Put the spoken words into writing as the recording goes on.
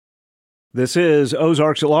This is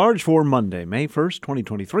Ozarks at Large for Monday, May 1st,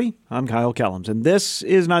 2023. I'm Kyle Kellums, and this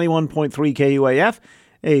is 91.3 KUAF,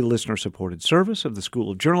 a listener-supported service of the School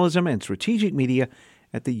of Journalism and Strategic Media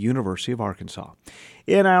at the University of Arkansas.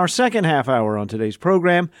 In our second half hour on today's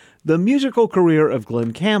program, the musical career of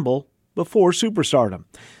Glen Campbell before superstardom.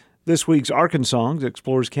 This week's Arkansongs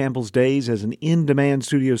explores Campbell's days as an in-demand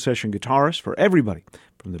studio session guitarist for everybody,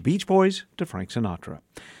 from the Beach Boys to Frank Sinatra.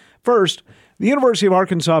 First, the University of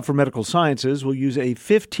Arkansas for Medical Sciences will use a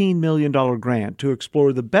 $15 million grant to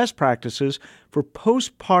explore the best practices for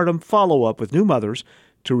postpartum follow-up with new mothers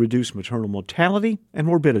to reduce maternal mortality and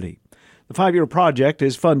morbidity. The 5-year project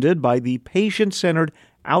is funded by the Patient-Centered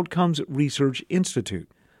Outcomes Research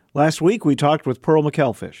Institute. Last week, we talked with Pearl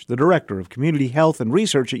McElfish, the Director of Community Health and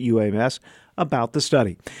Research at UAMS, about the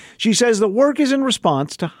study. She says the work is in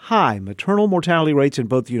response to high maternal mortality rates in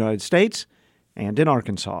both the United States and in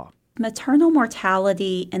Arkansas. Maternal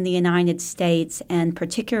mortality in the United States, and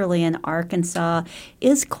particularly in Arkansas,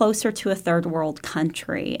 is closer to a third world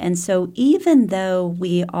country. And so even though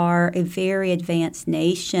we are a very advanced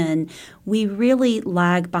nation, we really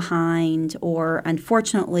lag behind, or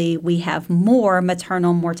unfortunately, we have more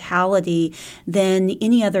maternal mortality than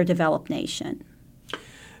any other developed nation.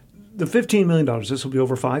 The $15 million, this will be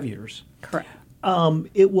over 5 years. Correct.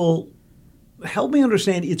 It will help me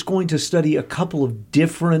understand, it's going to study a couple of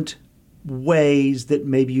different ways that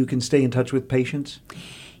maybe you can stay in touch with patients?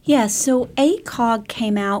 Yes, so ACOG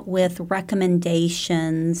came out with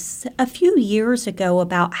recommendations a few years ago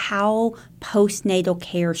about how postnatal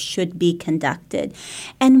care should be conducted.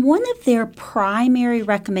 And one of their primary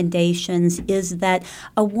recommendations is that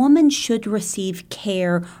a woman should receive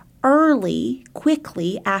care early,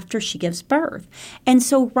 quickly after she gives birth. And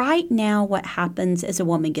so right now what happens is a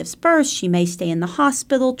woman gives birth, she may stay in the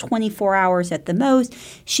hospital 24 hours at the most.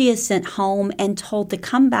 She is sent home and told to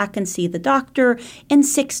come back and see the doctor in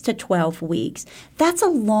 6 to 12 weeks. That's a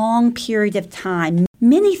long period of time.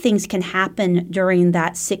 Many things can happen during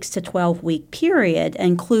that 6 to 12 week period,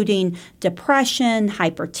 including depression,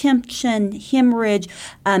 hypertension, hemorrhage,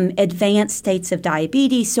 advanced states of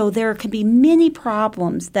diabetes. So there can be many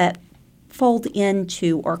problems that fold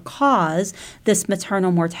into or cause this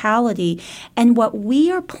maternal mortality. And what we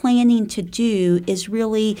are planning to do is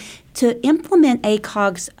really to implement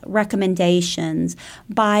ACOG's recommendations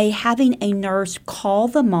by having a nurse call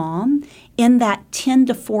the mom in that 10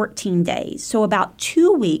 to 14 days, so about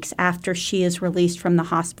 2 weeks after she is released from the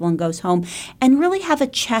hospital and goes home, and really have a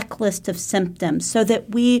checklist of symptoms so that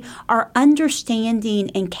we are understanding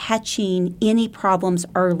and catching any problems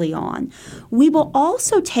early on. We will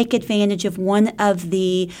also take advantage of one of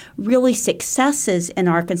the really successes in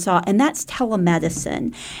Arkansas, and that's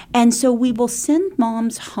telemedicine. And so we will send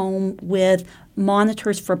moms home with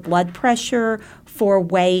monitors for blood pressure, for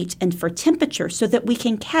weight, and for temperature so that we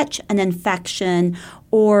can catch an infection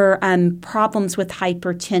or problems with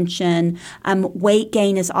hypertension. Weight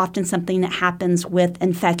gain is often something that happens with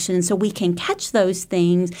infection. So we can catch those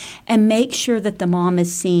things and make sure that the mom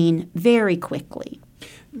is seen very quickly.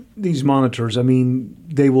 These monitors, I mean,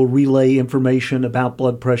 they will relay information about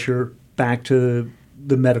blood pressure back to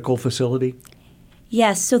the medical facility?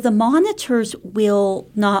 Yes, so the monitors will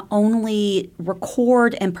not only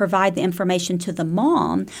record and provide the information to the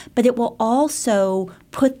mom, but it will also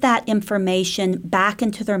put that information back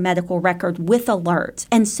into their medical record with alerts.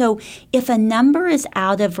 And so if a number is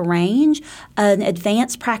out of range, an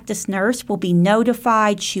advanced practice nurse will be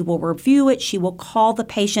notified, she will review it, she will call the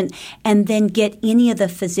patient, and then get any of the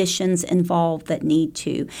physicians involved that need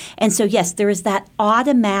to. And so yes, there is that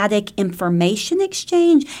automatic information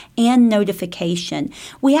exchange and notification.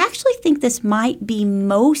 We actually think this might be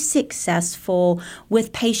most successful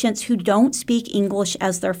with patients who don't speak English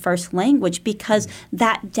as their first language, because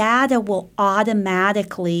that data will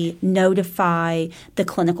automatically notify the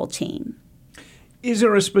clinical team. Is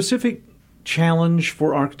there a specific challenge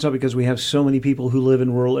for Arkansas, because we have so many people who live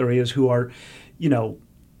in rural areas who are,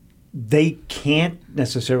 they can't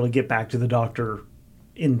necessarily get back to the doctor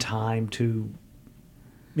in time to,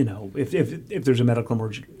 if there's a medical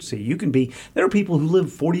emergency. There are people who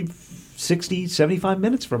live 40, 60, 75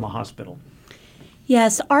 minutes from a hospital.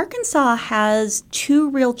 Yes, Arkansas has two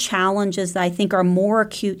real challenges that I think are more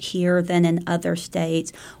acute here than in other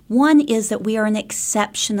states. One is that we are an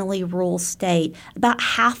exceptionally rural state. About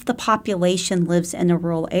half the population lives in a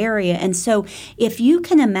rural area. And so if you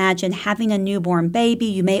can imagine having a newborn baby,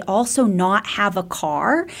 you may also not have a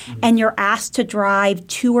car, and you're asked to drive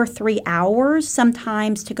 2 or 3 hours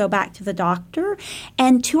sometimes to go back to the doctor.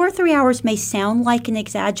 And 2 or 3 hours may sound like an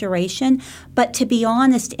exaggeration, but to be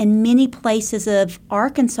honest, in many places of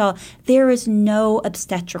Arkansas, there is no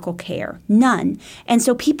obstetrical care, none. And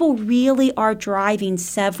so people really are driving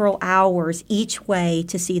several hours each way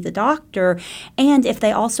to see the doctor. And if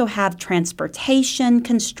they also have transportation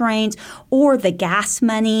constraints or the gas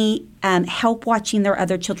money, help watching their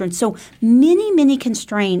other children. So many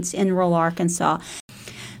constraints in rural Arkansas.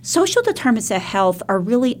 Social determinants of health are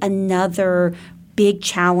really another big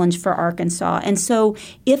challenge for Arkansas. And so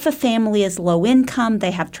if a family is low income,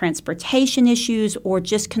 they have transportation issues or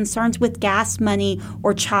just concerns with gas money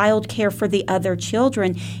or child care for the other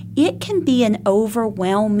children, it can be an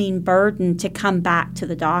overwhelming burden to come back to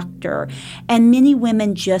the doctor. And many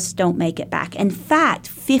women just don't make it back. In fact,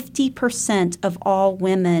 50% of all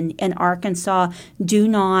women in Arkansas do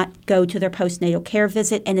not go to their postnatal care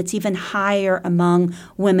visit, and it's even higher among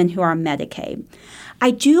women who are on Medicaid. I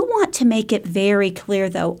do want to make it very clear,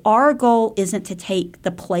 though, our goal isn't to take the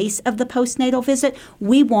place of the postnatal visit.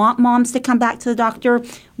 We want moms to come back to the doctor.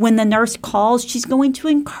 When the nurse calls, she's going to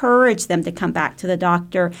encourage them to come back to the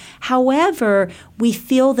doctor. However, we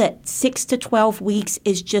feel that 6 to 12 weeks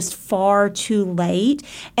is just far too late,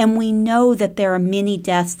 and we know that there are many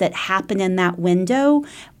deaths that happen in that window,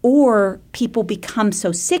 or people become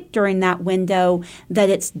so sick during that window that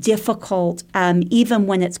it's difficult even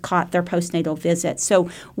when it's caught their postnatal visit. So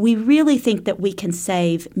we really think that we can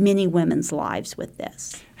save many women's lives with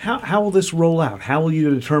this. How will this roll out? How will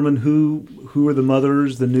you determine who are the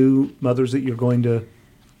mothers, the new mothers that you're going to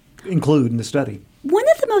include in the study? One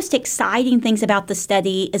of the most exciting things about the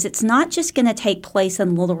study is it's not just going to take place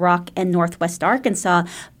in Little Rock and Northwest Arkansas,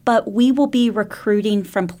 but we will be recruiting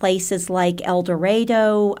from places like El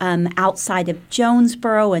Dorado, outside of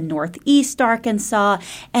Jonesboro and Northeast Arkansas,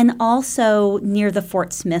 and also near the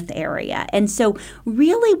Fort Smith area. And so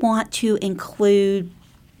really want to include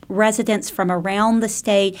residents from around the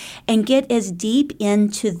state and get as deep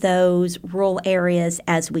into those rural areas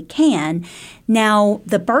as we can. Now,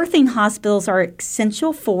 the birthing hospitals are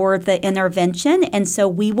essential for the intervention, and so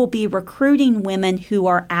we will be recruiting women who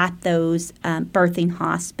are at those birthing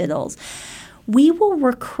hospitals. We will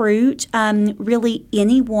recruit really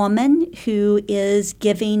any woman who is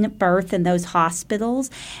giving birth in those hospitals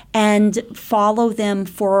and follow them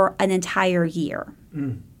for an entire year.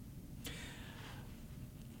 Mm.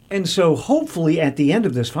 And so hopefully at the end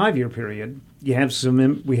of this 5-year period, we have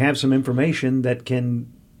some information that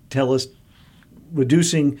can tell us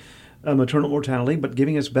reducing maternal mortality, but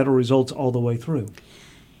giving us better results all the way through.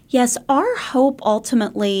 Yes, our hope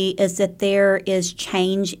ultimately is that there is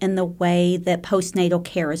change in the way that postnatal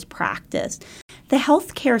care is practiced. The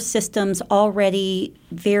healthcare system's already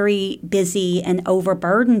very busy and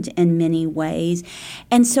overburdened in many ways.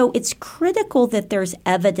 And so it's critical that there's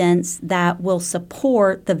evidence that will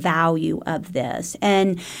support the value of this.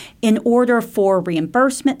 And in order for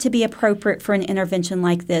reimbursement to be appropriate for an intervention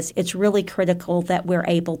like this, it's really critical that we're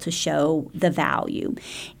able to show the value.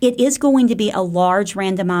 It is going to be a large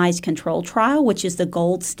randomized control trial, which is the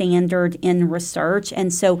gold standard in research.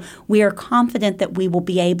 And so we are confident that we will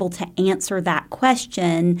be able to answer that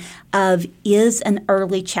question of, is an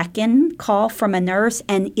early check-in call from a nurse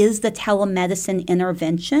and is the telemedicine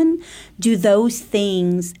intervention, do those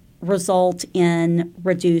things result in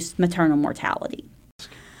reduced maternal mortality?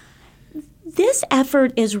 This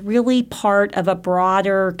effort is really part of a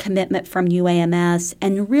broader commitment from UAMS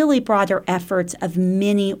and really broader efforts of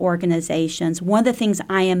many organizations. One of the things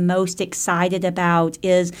I am most excited about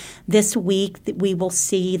is this week that we will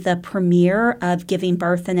see the premiere of Giving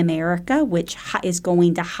Birth in America, which is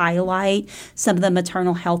going to highlight some of the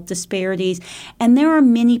maternal health disparities. And there are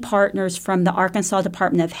many partners from the Arkansas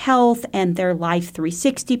Department of Health and their Life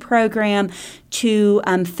 360 program to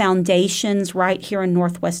foundations right here in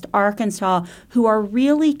Northwest Arkansas who are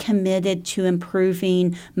really committed to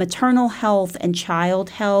improving maternal health and child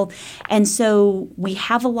health. And so we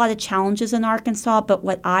have a lot of challenges in Arkansas, but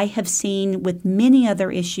what I have seen with many other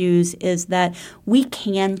issues is that we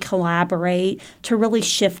can collaborate to really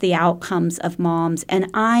shift the outcomes of moms. And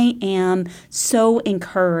I am so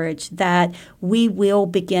encouraged that we will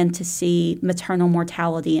begin to see maternal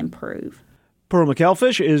mortality improve. Pearl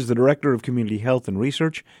McElfish is the Director of Community Health and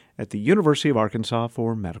Research at the University of Arkansas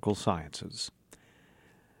for Medical Sciences.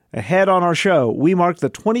 Ahead on our show, we mark the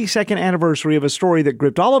 22nd anniversary of a story that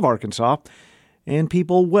gripped all of Arkansas and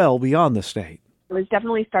people well beyond the state. I was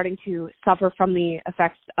definitely starting to suffer from the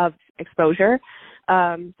effects of exposure.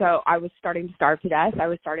 So I was starting to starve to death. I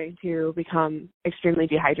was starting to become extremely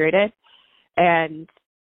dehydrated. And,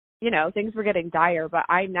 things were getting dire, but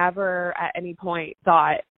I never at any point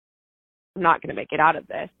thought, I'm not going to make it out of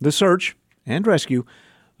this. The search and rescue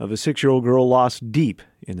of a 6-year-old girl lost deep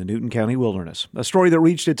in the Newton County wilderness. A story that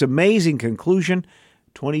reached its amazing conclusion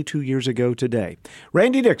 22 years ago today.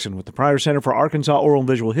 Randy Dixon with the Pryor Center for Arkansas Oral and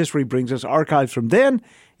Visual History brings us archives from then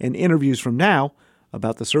and interviews from now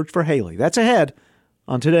about the search for Haley. That's ahead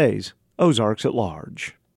on today's Ozarks at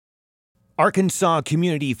Large. Arkansas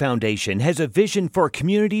Community Foundation has a vision for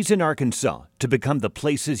communities in Arkansas to become the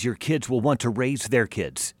places your kids will want to raise their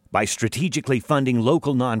kids. By strategically funding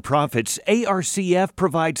local nonprofits, ARCF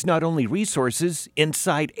provides not only resources,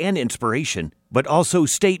 insight, and inspiration, but also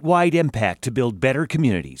statewide impact to build better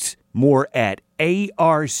communities. More at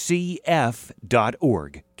arcf.org.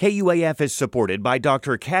 KUAF is supported by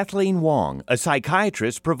Dr. Kathleen Wong, a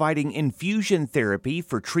psychiatrist providing infusion therapy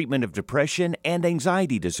for treatment of depression and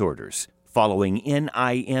anxiety disorders. Following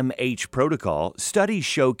NIMH protocol, studies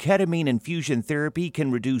show ketamine infusion therapy can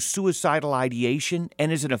reduce suicidal ideation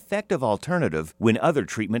and is an effective alternative when other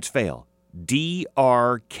treatments fail.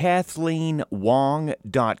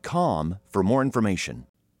 drkathleenwong.com for more information.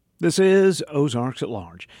 This is Ozarks at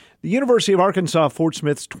Large. The University of Arkansas Fort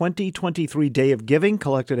Smith's 2023 Day of Giving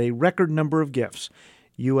collected a record number of gifts.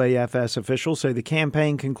 UAFS officials say the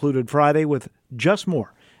campaign concluded Friday with just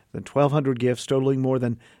more than 1,200 gifts totaling more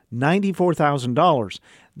than $94,000.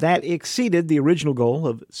 That exceeded the original goal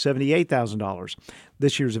of $78,000.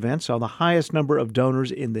 This year's event saw the highest number of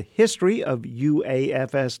donors in the history of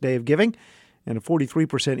UAFS Day of Giving and a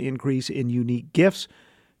 43% increase in unique gifts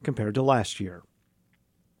compared to last year.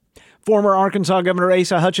 Former Arkansas Governor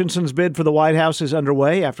Asa Hutchinson's bid for the White House is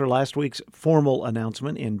underway after last week's formal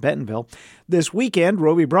announcement in Bentonville. This weekend,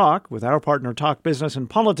 Roby Brock, with our partner Talk Business and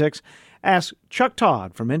Politics, asked Chuck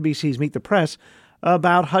Todd from NBC's Meet the Press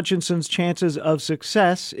about Hutchinson's chances of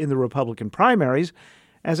success in the Republican primaries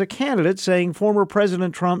as a candidate, saying former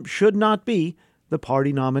President Trump should not be the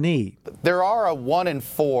party nominee. There are a 1 in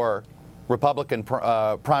 4 Republican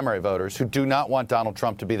primary voters who do not want Donald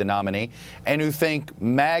Trump to be the nominee and who think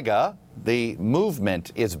MAGA, the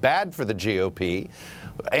movement, is bad for the GOP.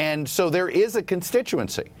 And so there is a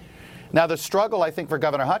constituency. Now, the struggle, I think, for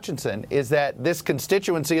Governor Hutchinson is that this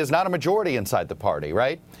constituency is not a majority inside the party,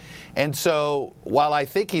 right? And so while I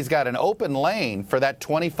think he's got an open lane for that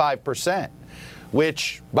 25%,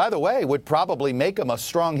 which, by the way, would probably make him a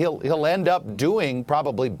strong, he'll end up doing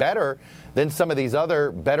probably better than some of these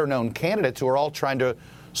other better-known candidates who are all trying to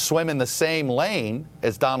swim in the same lane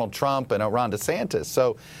as Donald Trump and Ron DeSantis.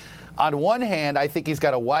 So on one hand, I think he's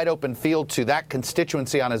got a wide open field to that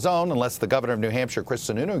constituency on his own, unless the governor of New Hampshire, Chris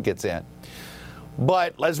Sununu, gets in.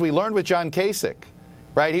 But as we learned with John Kasich,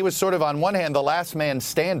 right, he was sort of on one hand the last man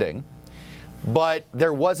standing, but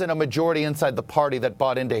there wasn't a majority inside the party that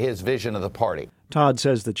bought into his vision of the party. Todd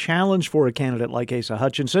says the challenge for a candidate like Asa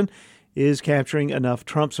Hutchinson is capturing enough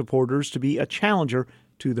Trump supporters to be a challenger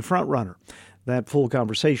to the frontrunner. That full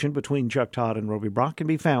conversation between Chuck Todd and Roby Brock can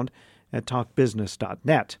be found at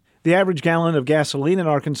talkbusiness.net. The average gallon of gasoline in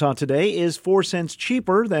Arkansas today is 4 cents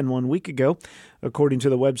cheaper than 1 week ago, according to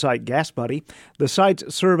the website Gas Buddy. The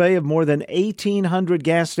site's survey of more than 1,800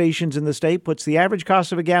 gas stations in the state puts the average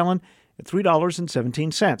cost of a gallon at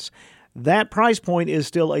 $3.17. That price point is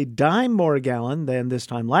still a dime more a gallon than this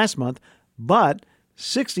time last month, but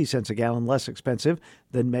 60 cents a gallon less expensive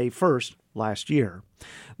than May 1st last year.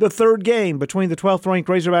 The third game between the 12th-ranked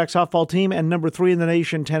Razorback softball team and number 3 in the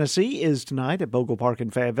nation, Tennessee, is tonight at Bogle Park in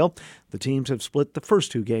Fayetteville. The teams have split the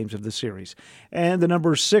first 2 games of the series. And the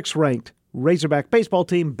number 6-ranked Razorback baseball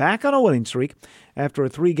team back on a winning streak after a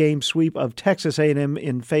 3-game sweep of Texas A&M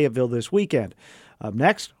in Fayetteville this weekend. Up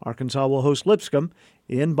next, Arkansas will host Lipscomb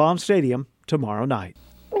in Baum Stadium tomorrow night.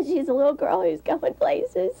 She's a little girl who's going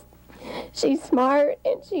places. She's smart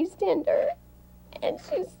and she's tender and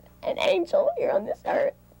she's an angel here on this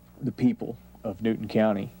earth. The people of Newton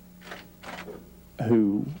County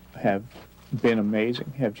who have been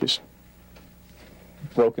amazing have just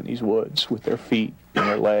broken these woods with their feet and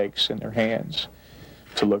their legs and their hands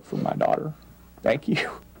to look for my daughter. Thank you.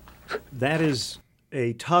 That is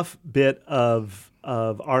a tough bit of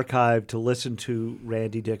archive to listen to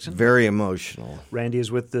Randy Dixon. Very emotional. Randy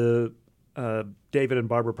is with the David and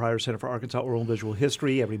Barbara Pryor Center for Arkansas Oral and Visual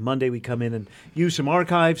History. Every Monday we come in and use some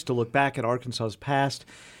archives to look back at Arkansas's past.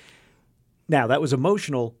 Now, that was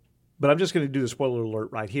emotional, but I'm just going to do the spoiler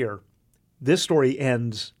alert right here. This story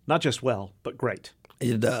ends not just well, but great.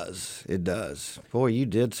 It does. It does. Boy, you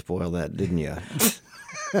did spoil that, didn't you?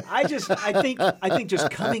 I think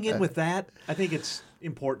just coming in with that, I think it's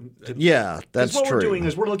important. Yeah, that's true. What we're doing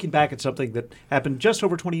is we're looking back at something that happened just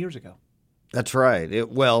over 20 years ago. That's right.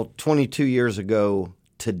 22 years ago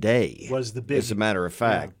today was the big. As a matter of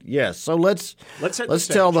fact, yes. So let's the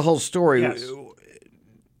tell the whole story. Yes.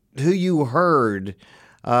 Who you heard?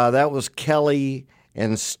 That was Kelly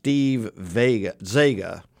and Steve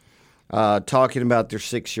Zaga talking about their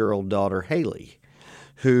 6-year-old daughter Haley,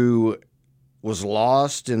 who was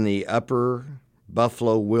lost in the upper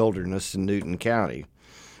Buffalo wilderness in Newton County.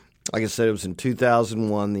 Like I said, it was in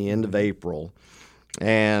 2001, the end of April.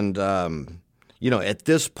 And, at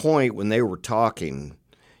this point when they were talking,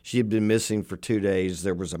 she had been missing for 2 days.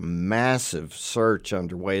 There was a massive search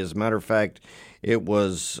underway. As a matter of fact, it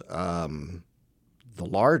was the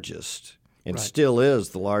largest, and still is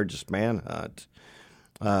the largest manhunt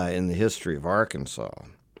in the history of Arkansas.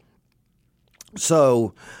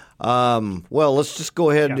 So, let's just go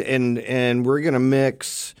ahead and we're going to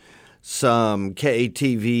mix some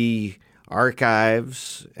KATV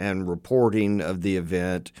archives and reporting of the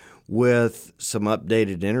event with some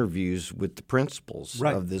updated interviews with the principals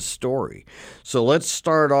of this story. So let's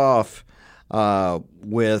start off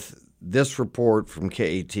with this report from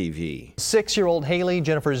KATV. 6-year-old Haley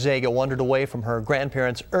Jennifer Zaga wandered away from her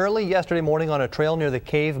grandparents early yesterday morning on a trail near the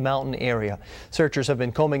Cave Mountain area. Searchers have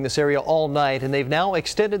been combing this area all night, and they've now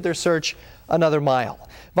extended their search another mile.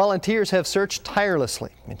 Volunteers have searched tirelessly,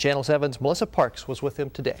 and Channel 7's Melissa Parks was with them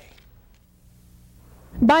today.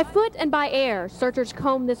 By foot and by air, searchers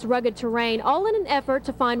comb this rugged terrain, all in an effort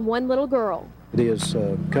to find one little girl. It is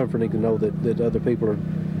comforting to know that other people are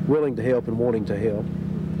willing to help and wanting to help.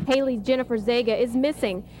 Haley Jennifer Zaga is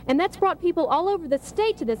missing, and that's brought people all over the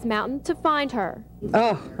state to this mountain to find her.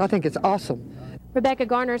 Oh, I think it's awesome. Rebecca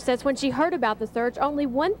Garner says when she heard about the search, only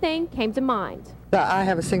one thing came to mind. I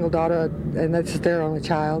have a single daughter, and that's their only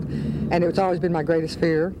child, and it's always been my greatest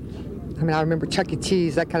fear. I mean, I remember Chuck E.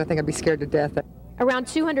 Cheese, that kind of thing, I'd be scared to death. Around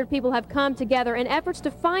 200 people have come together in efforts to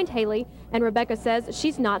find Haley, and Rebecca says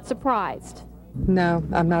she's not surprised. No,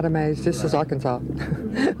 I'm not amazed. This is Arkansas.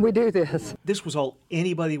 We do this. This was all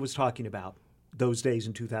anybody was talking about those days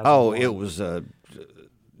in 2001. Oh, it was a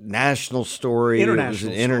national story. It was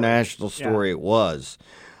an international story. Yeah. It was.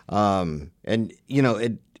 And,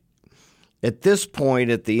 at this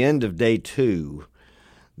point, at the end of day 2,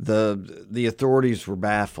 the authorities were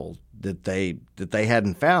baffled that they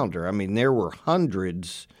hadn't found her. I mean, there were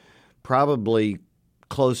hundreds, probably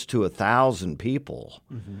close to 1,000 people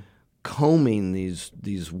combing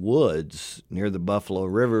these woods near the Buffalo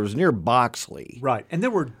River. It was near Boxley. Right. And there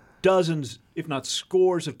were dozens, if not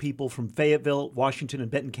scores, of people from Fayetteville, Washington, and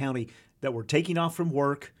Benton County that were taking off from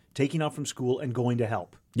work, taking off from school, and going to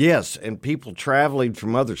help. Yes, and people traveling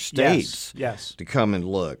from other states to come and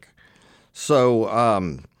look.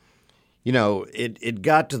 So, it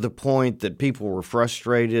got to the point that people were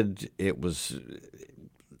frustrated. It was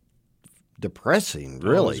depressing,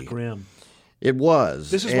 really. It was grim. It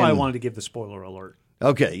was. This is why I wanted to give the spoiler alert.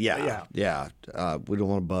 Okay, yeah. We don't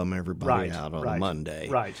want to bum everybody out on a Monday.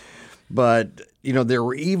 Right. But, there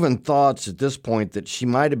were even thoughts at this point that she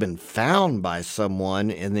might have been found by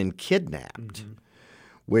someone and then kidnapped,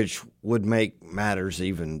 which would make matters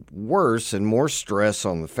even worse and more stress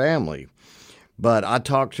on the family. But I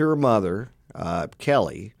talked to her mother,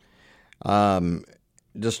 Kelly,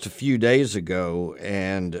 just a few days ago,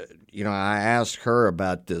 and, I asked her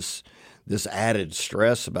about this added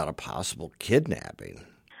stress about a possible kidnapping.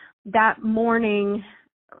 That morning,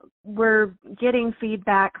 we're getting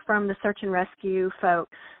feedback from the search and rescue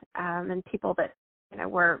folks and people that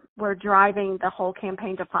were driving the whole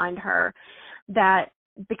campaign to find her, that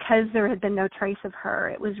because there had been no trace of her,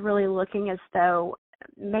 it was really looking as though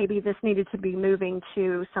maybe this needed to be moving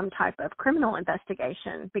to some type of criminal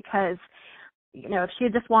investigation, because if she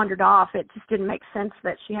had just wandered off, it just didn't make sense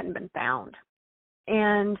that she hadn't been found.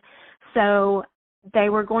 And so they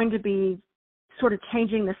were going to be sort of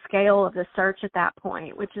changing the scale of the search at that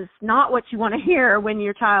point, which is not what you want to hear when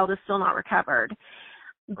your child is still not recovered.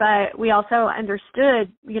 But we also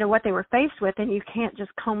understood, what they were faced with, and you can't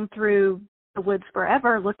just comb through the woods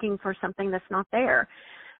forever looking for something that's not there.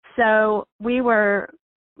 So we were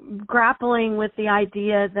grappling with the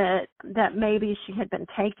idea that maybe she had been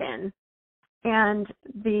taken. And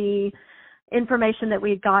the information that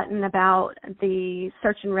we'd gotten about the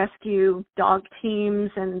search and rescue dog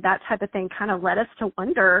teams and that type of thing kind of led us to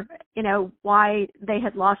wonder, why they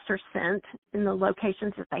had lost her scent in the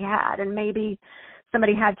locations that they had, and maybe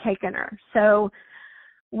somebody had taken her. So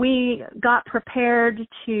we got prepared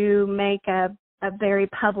to make a very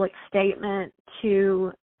public statement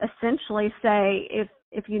to essentially say,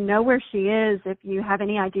 if you know where she is, if you have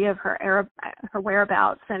any idea of her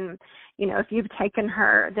whereabouts, and if you've taken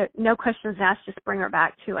her, no questions asked, just bring her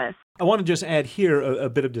back to us. I want to just add here a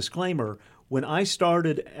bit of disclaimer. When I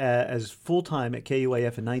started as full-time at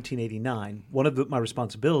KUAF in 1989, one of my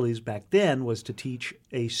responsibilities back then was to teach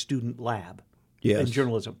a student lab in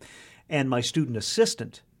journalism. And my student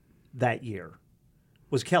assistant that year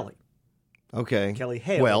was Kelly. Okay. Kelly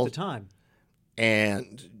Hale at the time.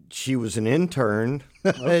 And she was an intern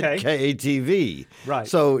at KATV. Right.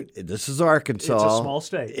 So this is Arkansas. It's a small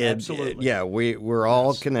state. Absolutely. Yeah, we're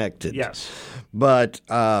all connected. Yes. But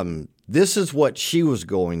this is what she was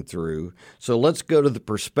going through. So let's go to the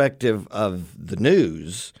perspective of the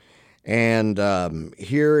news. And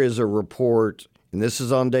here is a report, and this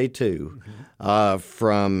is on day 2,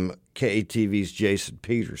 from KATV's Jason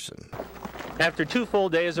Peterson. After 2 full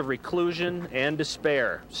days of reclusion and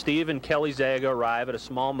despair, Steve and Kelly Zaga arrive at a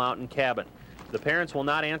small mountain cabin. The parents will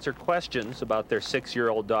not answer questions about their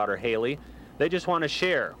 6-year-old daughter, Haley. They just want to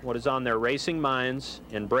share what is on their racing minds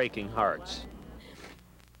and breaking hearts.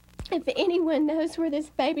 If anyone knows where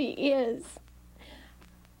this baby is,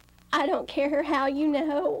 I don't care how you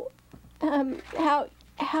know,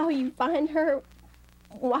 how you find her,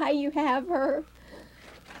 why you have her,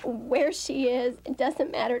 where she is. It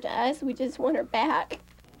doesn't matter to us. We just want her back.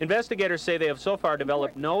 Investigators say they have so far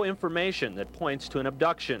developed no information that points to an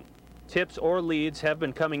abduction. Tips or leads have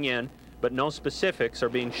been coming in, but no specifics are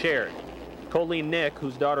being shared. Colleen Nick,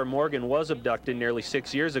 whose daughter Morgan was abducted nearly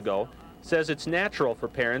 6 years ago, says it's natural for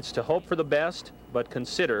parents to hope for the best, but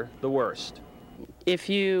consider the worst. If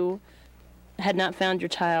you had not found your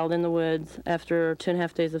child in the woods after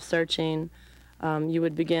 2.5 days of searching, you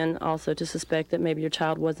would begin also to suspect that maybe your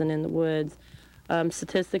child wasn't in the woods.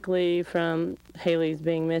 Statistically, from Haley's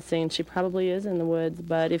being missing, she probably is in the woods,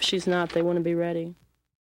 but if she's not, they want to be ready.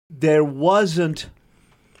 There wasn't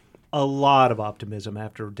a lot of optimism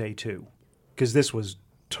after day 2, because this was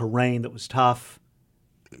terrain that was tough,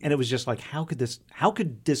 and it was just like, how could this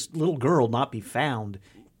little girl not be found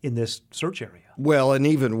in this search area? Well, and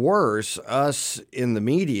even worse, us in the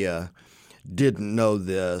media didn't know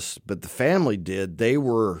this, but the family did. They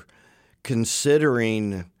were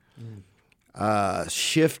considering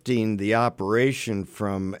shifting the operation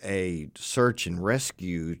from a search and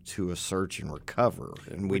rescue to a search and recover,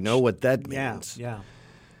 and we know what that means. Yeah.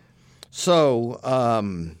 So,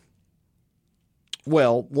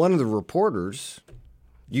 well, one of the reporters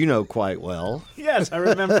you know quite well. Yes, I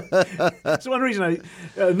remember. That's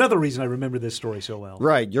another reason I remember this story so well.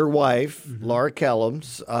 Right. Your wife, Laura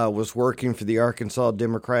Kellums, was working for the Arkansas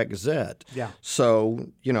Democrat-Gazette. Yeah.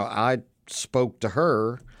 So, I spoke to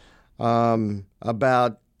her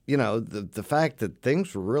about, the fact that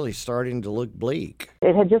things were really starting to look bleak.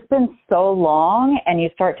 It had just been so long, and you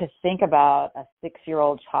start to think about a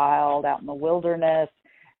 6-year-old child out in the wilderness,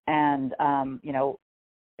 and,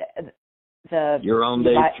 you're on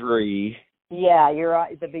day 3. Yeah, you're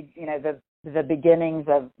on the beginnings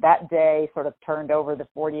of that day sort of turned over the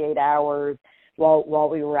 48 hours while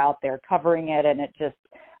we were out there covering it, and it just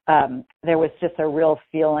there was just a real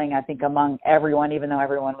feeling, I think, among everyone, even though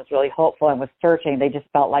everyone was really hopeful and was searching, they just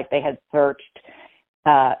felt like they had searched.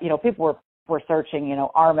 People were searching,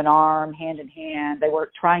 arm in arm, hand in hand. They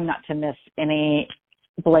were trying not to miss any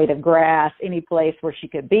blade of grass, any place where she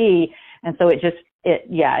could be, and so it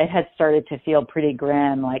had started to feel pretty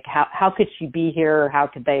grim. Like how could she be here? How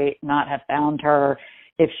could they not have found her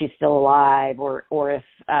if she's still alive, or if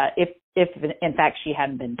in fact she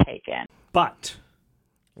hadn't been taken? But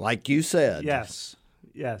like you said, yes,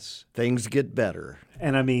 things get better,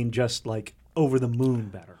 and I mean just like over the moon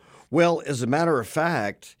better. Well, as a matter of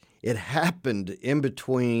fact, it happened in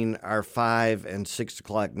between our 5 and 6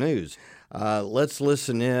 o'clock news. Let's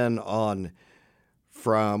listen in on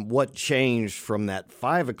from what changed from that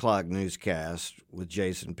 5 o'clock newscast with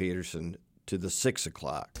Jason Peterson to the 6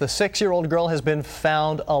 o'clock. The 6-year-old girl has been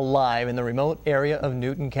found alive in the remote area of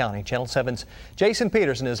Newton County. Channel 7's Jason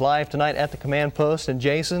Peterson is live tonight at the command post. And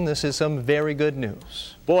Jason, this is some very good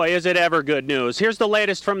news. Boy, is it ever good news. Here's the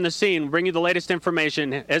latest from the scene. We'll bring you the latest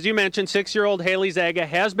information. As you mentioned, 6-year-old Haley Zaga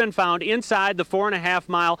has been found inside the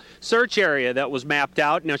 4.5-mile search area that was mapped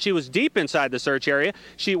out. Now, she was deep inside the search area.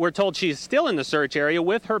 We're told she's still in the search area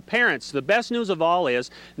with her parents. The best news of all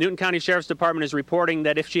is Newton County Sheriff's Department is reporting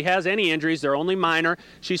that if she has any injuries, they're only minor.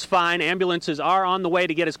 She's fine. Ambulances are on the way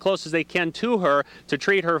to get as close as they can to her to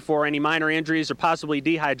treat her for any minor injuries or possibly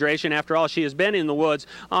dehydration. After all, she has been in the woods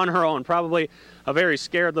on her own, probably a very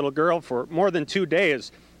scared little girl for more than 2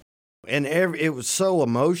 days. And it was so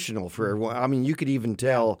emotional for everyone. I mean, you could even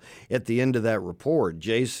tell at the end of that report,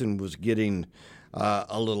 Jason was getting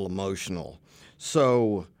a little emotional.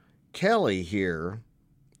 So Kelly here,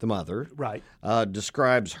 the mother, right,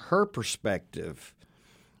 describes her perspective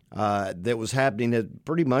that was happening at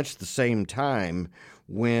pretty much the same time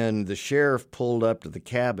when the sheriff pulled up to the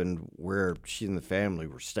cabin where she and the family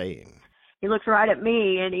were staying. He looked right at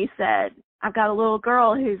me and he said, "I've got a little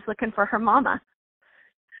girl who's looking for her mama."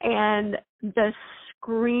 And the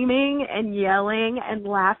screaming and yelling and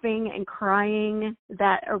laughing and crying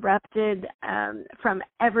that erupted from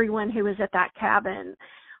everyone who was at that cabin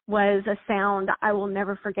was a sound I will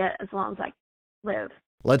never forget as long as I live.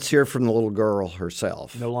 Let's hear from the little girl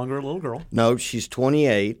herself. No longer a little girl. No, she's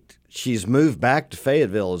 28. She's moved back to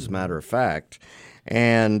Fayetteville, as a matter of fact.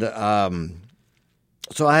 And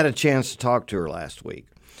so I had a chance to talk to her last week.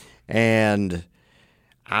 And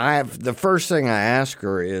the first thing I asked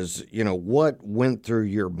her is, what went through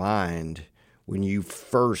your mind when you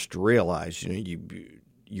first realized,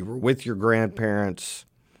 you were with your grandparents.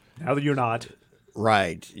 Now that you're not.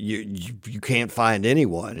 Right. You can't find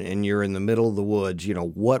anyone, and you're in the middle of the woods.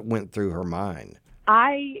 What went through her mind?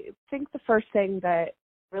 I think the first thing that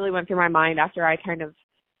really went through my mind after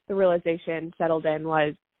the realization settled in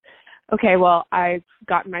was, okay, well, I've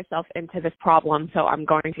gotten myself into this problem, so I'm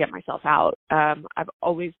going to get myself out. I've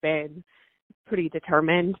always been pretty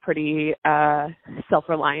determined, pretty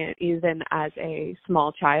self-reliant, even as a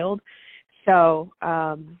small child. So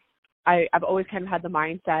I've always kind of had the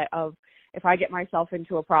mindset of, if I get myself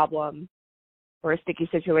into a problem or a sticky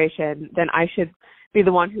situation, then I should be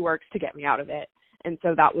the one who works to get me out of it. And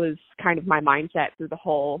so that was kind of my mindset through the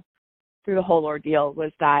whole ordeal,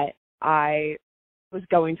 was that I was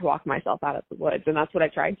going to walk myself out of the woods, and that's what I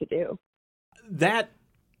tried to do. That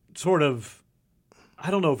sort of,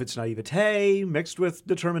 I don't know if it's naivete mixed with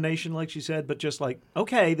determination, like she said, but just like,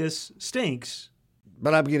 okay, this stinks.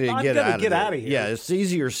 But I'm going to get out of here. Yeah, it's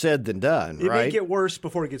easier said than done, right? It right? may get worse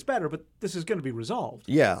before it gets better, but this is going to be resolved.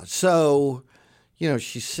 Yeah. So,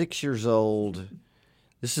 she's 6 years old.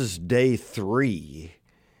 This is day 3.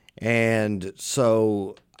 And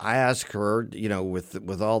so I asked her,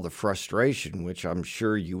 with all the frustration, which I'm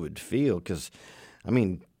sure you would feel, because,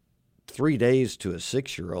 3 days to a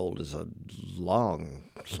 6-year-old is a long,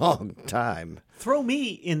 long time. Throw me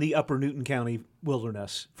in the upper Newton County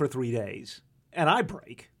wilderness for 3 days. And I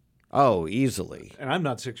break. Oh, easily. And I'm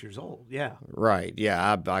not 6 years old. Yeah. Right.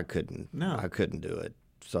 Yeah, I couldn't. No. I couldn't do it.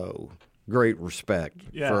 So great respect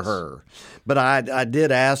yes. for her. But I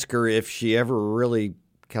did ask her if she ever really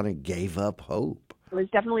kind of gave up hope. I was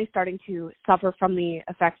definitely starting to suffer from the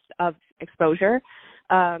effects of exposure.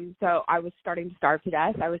 So I was starting to starve to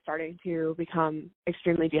death. I was starting to become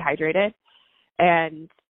extremely dehydrated. And,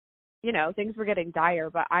 things were getting dire,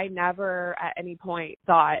 but I never at any point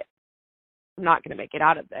thought, I'm not going to make it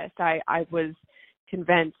out of this. I was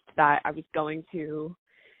convinced that I was going to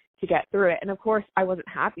get through it. And of course, I wasn't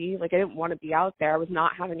happy. Like, I didn't want to be out there. I was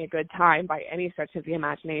not having a good time by any stretch of the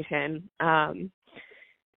imagination.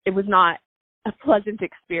 It was not a pleasant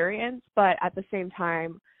experience, but at the same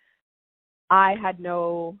time, I had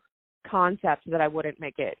no concept that I wouldn't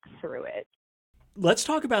make it through it. Let's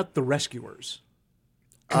talk about the rescuers.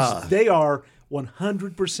 Because they are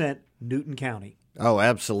 100% Newton County. Oh,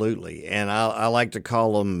 absolutely. And I like to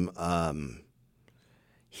call them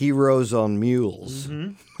heroes on mules.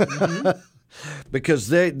 Mm-hmm. Mm-hmm. Because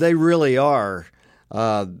they really are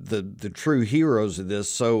the true heroes of this.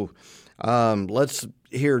 So let's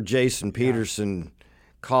hear Jason Peterson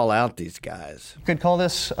call out these guys. You could call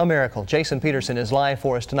this a miracle. Jason Peterson is live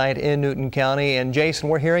for us tonight in Newton County. And Jason,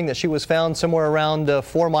 we're hearing that she was found somewhere around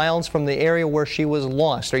 4 miles from the area where she was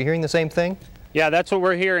lost. Are you hearing the same thing? Yeah, that's what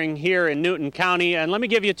we're hearing here in Newton County. And let me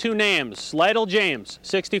give you 2 names. Lytle James,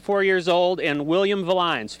 64 years old, and William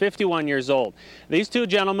Valines, 51 years old. These 2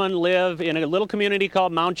 gentlemen live in a little community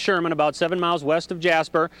called Mount Sherman, about 7 miles west of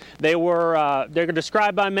Jasper. They're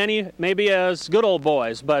described by many maybe as good old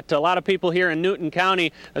boys, but a lot of people here in Newton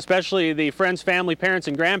County, especially the friends, family, parents,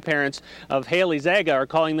 and grandparents of Haley Zaga, are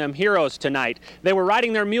calling them heroes tonight. They were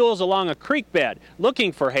riding their mules along a creek bed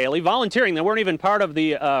looking for Haley, volunteering. They weren't even part of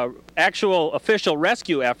the actual official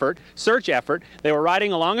rescue effort, search effort. They were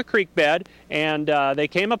riding along a creek bed, and they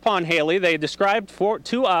came upon Haley. They described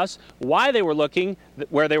to us why they were looking,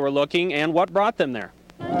 where they were looking, and what brought them there.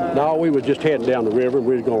 No, we were just heading down the river.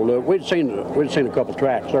 We was going to look. We'd seen a couple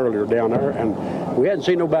tracks earlier down there, and we hadn't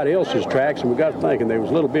seen nobody else's tracks, and we got thinking there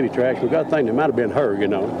was little bitty tracks. We got thinking it might have been her,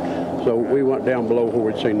 So we went down below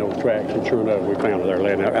where we'd seen those tracks, and sure enough, we found her there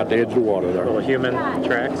laying out at the edge of the water there. Little human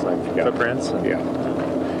tracks, like footprints? Yeah.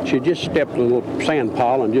 She just stepped a little sand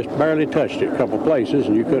pile and just barely touched it a couple places,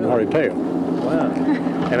 and you couldn't hardly tell. Wow.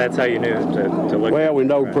 And that's how you knew to look? Well, we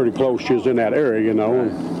know pretty close she was in that area,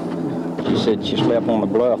 And She said she slept on the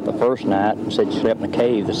bluff the first night, and said she slept in the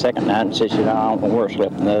cave the second night, and said she I don't know where she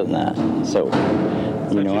slept the other night. So,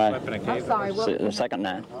 the second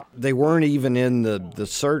night. They weren't even in the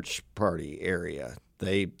search party area.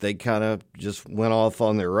 They kind of just went off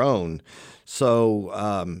on their own. So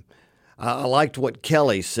I liked what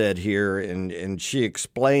Kelly said here, and she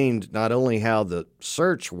explained not only how the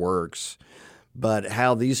search works, but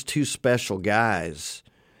how these two special guys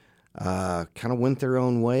kind of went their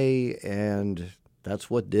own way, and that's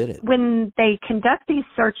what did it. When they conduct these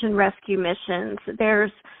search and rescue missions,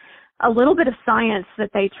 there's a little bit of science that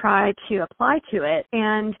they try to apply to it,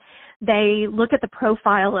 and they look at the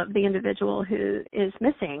profile of the individual who is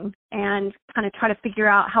missing and kind of try to figure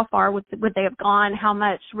out how far would they have gone, how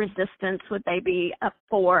much resistance would they be up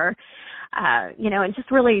for, and just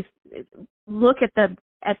really look at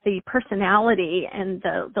the personality and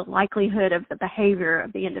the likelihood of the behavior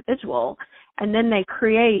of the individual. And then they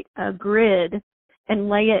create a grid and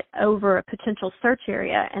lay it over a potential search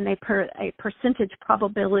area, and they put a percentage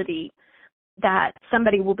probability that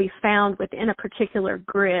somebody will be found within a particular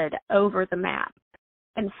grid over the map.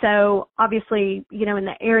 And so obviously, in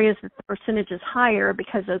the areas that the percentage is higher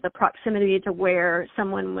because of the proximity to where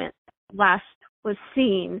someone last was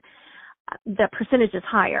seen, the percentage is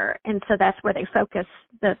higher. And so that's where they focus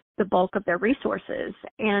the bulk of their resources.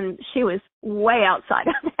 And she was way outside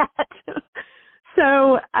of that.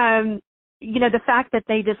 So, the fact that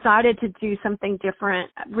they decided to do something different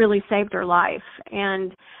really saved her life.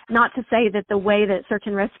 And not to say that the way that search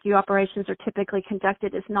and rescue operations are typically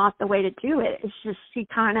conducted is not the way to do it. It's just she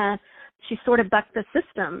sort of bucked the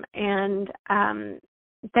system. And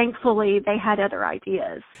thankfully, they had other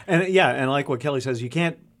ideas. And like what Kelly says, you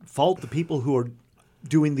can't fault the people who are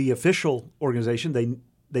doing the official organization.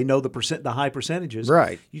 They know the high percentages.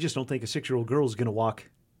 Right. You just don't think a 6-year-old girl is going to walk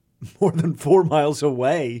more than 4 miles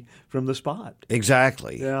away from the spot.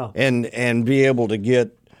 Exactly. Yeah. And be able to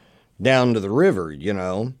get down to the river,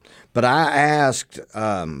 But I asked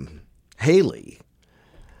Haley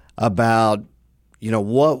about,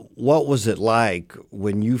 what was it like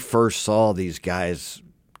when you first saw these guys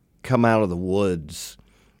come out of the woods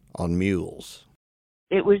on mules?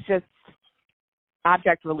 It was just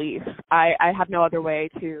abject relief. I have no other way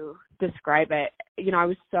to describe it. I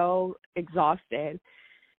was so exhausted.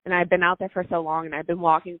 And I've been out there for so long, and I've been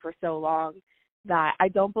walking for so long, that I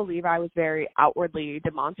don't believe I was very outwardly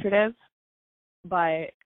demonstrative, but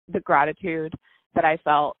the gratitude that I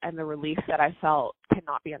felt and the relief that I felt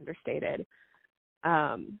cannot be understated.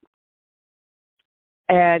 And,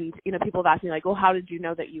 people have asked me, like, well, how did you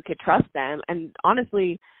know that you could trust them? And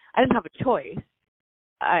honestly, I didn't have a choice.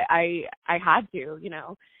 I had to,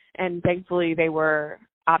 and thankfully they were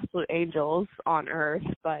absolute angels on earth,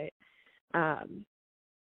 but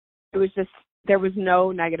it was just, there was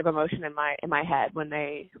no negative emotion in my head when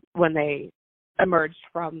they emerged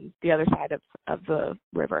from the other side of the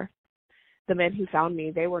river. The men who found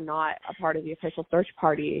me, they were not a part of the official search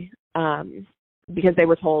party, because they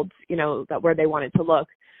were told, that where they wanted to look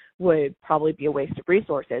would probably be a waste of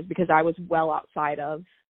resources, because I was well outside of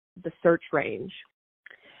the search range.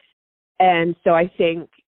 And so I think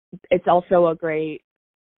it's also a great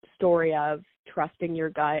story of trusting your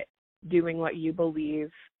gut, doing what you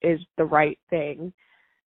believe is the right thing,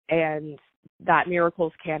 and that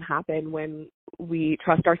miracles can happen when we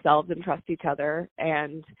trust ourselves and trust each other,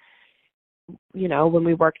 and when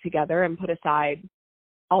we work together and put aside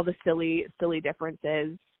all the silly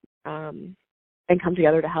differences and come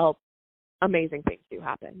together to help, amazing things do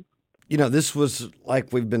happen. This was,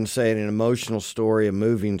 like we've been saying, an emotional story, a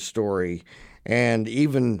moving story, and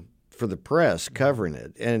even for the press covering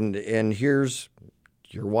it. And here's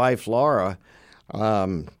your wife, Laura,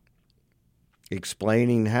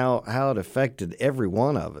 explaining how it affected every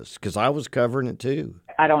one of us, because I was covering it too.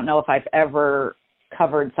 I don't know if I've ever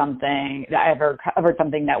covered something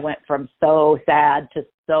that went from so sad to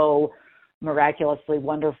so miraculously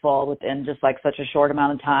wonderful within just like such a short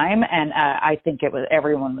amount of time. And I think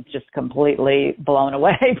everyone was just completely blown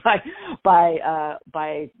away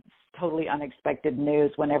by totally unexpected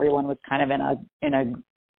news, when everyone was kind of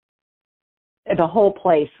the whole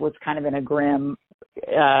place was kind of in a grim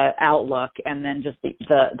outlook, and then just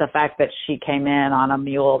the fact that she came in on a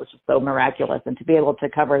mule was just so miraculous, and to be able to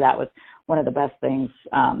cover that was one of the best things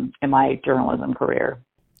in my journalism career.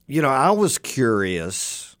 I was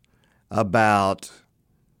curious about,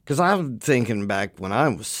 because I'm thinking back when I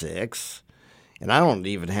was 6, and I don't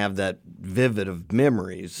even have that vivid of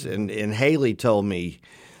memories, and Haley told me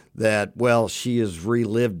that, well, she has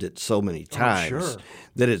relived it so many times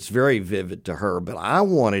that it's very vivid to her. But I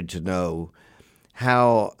wanted to know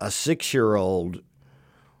how a 6-year-old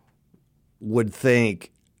would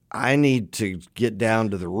think, I need to get down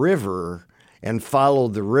to the river and follow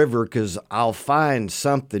the river because I'll find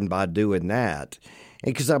something by doing that.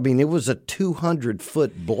 Because, I mean, it was a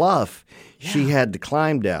 200-foot bluff she had to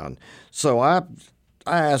climb down. So I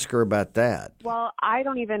asked her about that. Well, I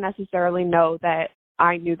don't even necessarily know that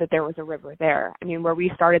I knew that there was a river there. I mean, where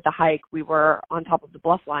we started the hike, we were on top of the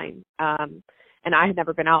bluff line, and I had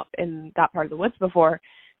never been out in that part of the woods before.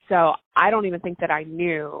 So I don't even think that I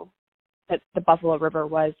knew that the Buffalo River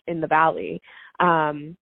was in the valley. I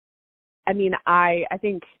mean, I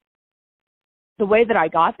think the way that I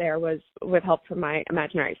got there was with help from my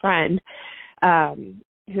imaginary friend,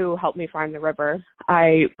 who helped me find the river.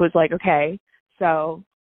 I was like, okay, so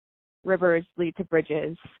rivers lead to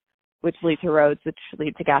bridges, which lead to roads, which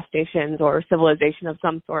lead to gas stations or civilization of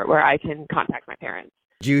some sort where I can contact my parents.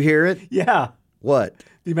 Did you hear it? Yeah. What?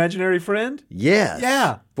 The imaginary friend? Yes.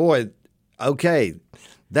 Yeah. Boy, okay.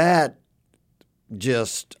 That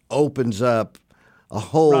just opens up a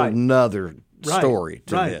whole nother story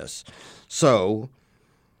to this. So,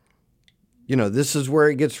 this is where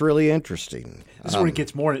it gets really interesting. This is where it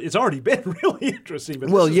gets more. It's already been really interesting, but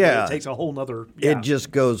it takes a whole nother. Yeah. It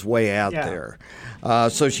just goes way out there.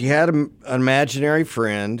 So she had an imaginary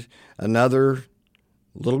friend, another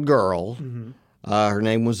little girl. Mm-hmm. Her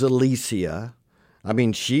name was Alicia. I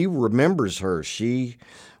mean, she remembers her. She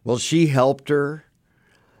helped her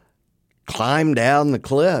climb down the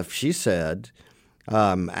cliff, she said.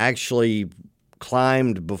 Actually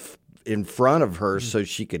climbed in front of her so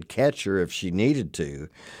she could catch her if she needed to,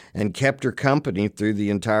 and kept her company through the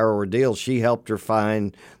entire ordeal. She helped her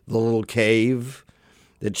find the little cave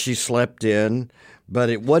that she slept in, but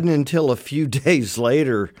it wasn't until a few days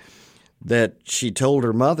later that she told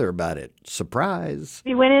her mother about it. Surprise.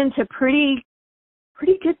 She went into pretty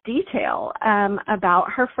good detail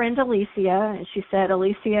about her friend Alicia. She said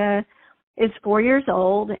Alicia is 4 years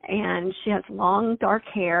old and she has long dark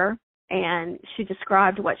hair, and she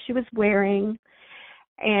described what she was wearing,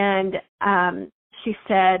 and she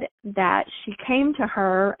said that she came to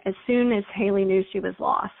her as soon as Haley knew she was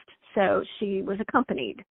lost, so she was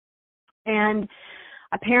accompanied, and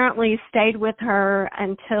apparently stayed with her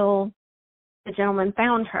until the gentleman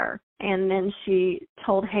found her, and then she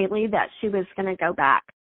told Haley that she was going to go back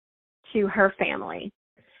to her family.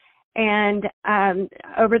 And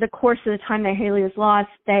over the course of the time that Haley was lost,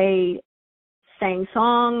 they sang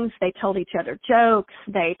songs, they told each other jokes,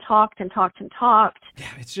 they talked and talked and talked. Yeah,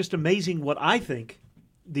 it's just amazing what I think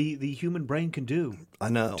the human brain can do. I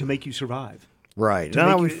know. To make you survive. Right.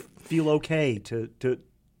 To make you feel okay, to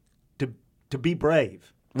be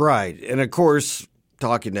brave. Right. And of course,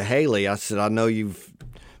 talking to Haley, I said, I know you've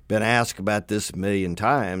been asked about this a million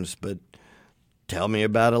times, but tell me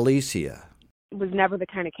about Alicia. Was never the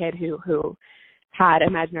kind of kid who had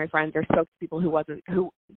imaginary friends or spoke to people who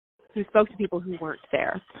spoke to people who weren't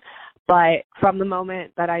there. But from the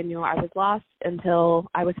moment that I knew I was lost until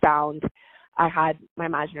I was found, I had my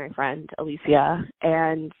imaginary friend, Alicia,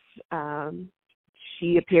 and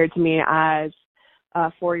she appeared to me as a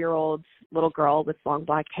 4-year-old little girl with long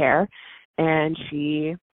black hair, and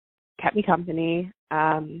she kept me company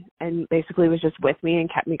and basically was just with me and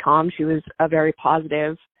kept me calm. She was a very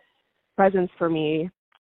positive presence for me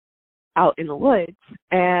out in the woods,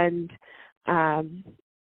 and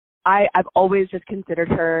I've always just considered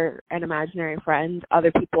her an imaginary friend.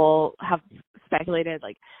 Other people have speculated,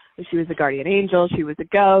 like, she was a guardian angel, she was a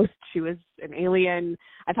ghost, she was an alien.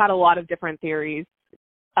 I've had a lot of different theories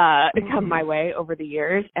come my way over the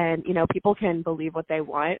years, and, people can believe what they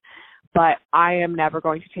want, but I am never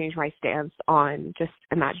going to change my stance on just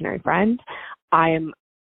imaginary friend. I am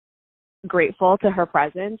grateful to her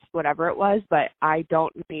presence, whatever it was, but I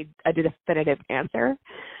don't need a definitive answer.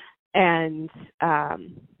 And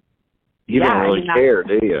you don't really care,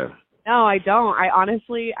 do you? No, I don't.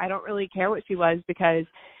 I don't really care what she was, because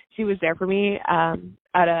she was there for me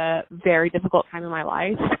at a very difficult time in my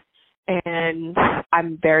life, and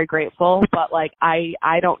I'm very grateful. But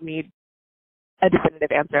I don't need a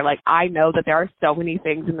definitive answer. I know that there are so many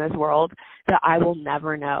things in this world that I will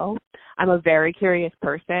never know. I'm a very curious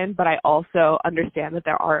person, but I also understand that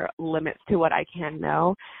there are limits to what I can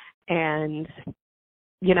know, and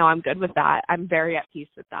I'm good with that. I'm very at peace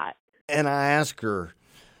with that. And I asked her,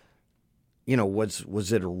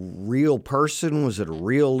 was it a real person? Was it a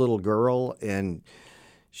real little girl? And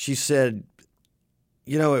she said,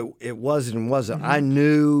 it wasn't. Mm-hmm. I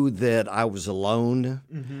knew that I was alone.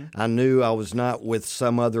 Mm-hmm. I knew I was not with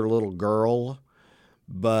some other little girl,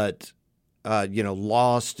 but,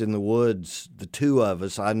 lost in the woods, the two of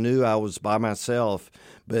us. I knew I was by myself,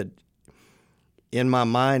 but in my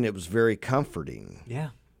mind, it was very comforting. Yeah.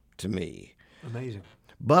 to me. Amazing.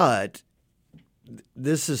 But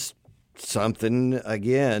this is something,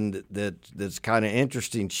 again, that's kind of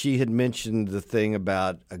interesting. She had mentioned the thing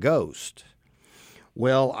about a ghost.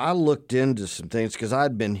 Well, I looked into some things because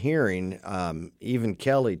I'd been hearing, even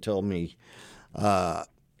Kelly told me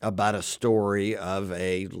about a story of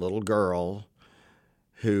a little girl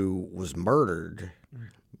who was murdered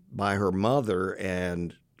by her mother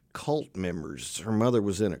and cult members. Her mother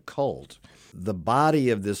was in a cult. The body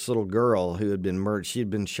of this little girl who had been murdered, she had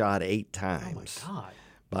been shot 8 times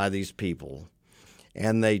by these people.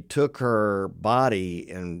 And they took her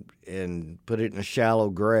body and put it in a shallow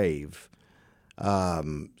grave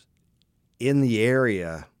in the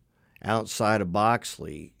area outside of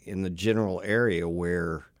Boxley, in the general area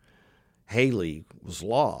where Haley was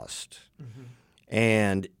lost. Mm-hmm.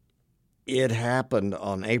 And it happened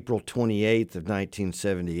on April 28th of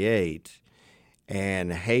 1978,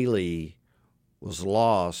 and Haley was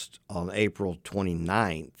lost on April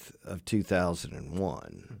 29th of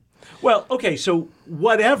 2001. Well, okay, so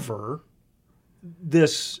whatever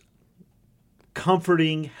this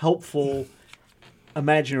comforting, helpful,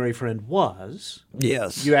 imaginary friend was,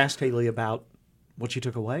 yes, you asked Haley about what she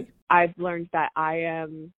took away? I've learned that I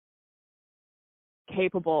am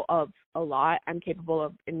capable of a lot. I'm capable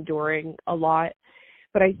of enduring a lot.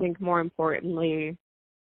 But I think more importantly,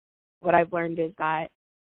 what I've learned is that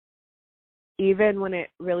even when it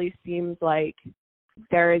really seems like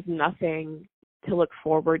there is nothing to look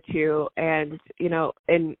forward to, and, you know,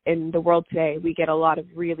 in the world today, we get a lot of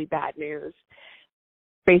really bad news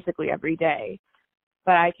basically every day.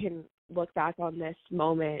 But I can look back on this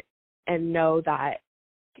moment and know that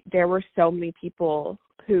there were so many people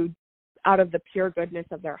who, out of the pure goodness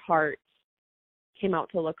of their hearts, came out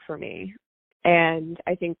to look for me. And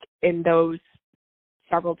I think in those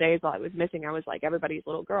several days while I was missing, I was like everybody's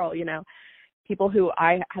little girl, you know. People who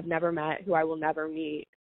I have never met, who I will never meet,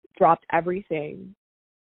 dropped everything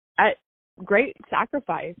at great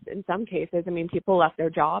sacrifice in some cases. I mean, people left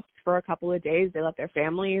their jobs for a couple of days. They left their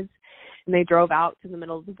families, and they drove out to the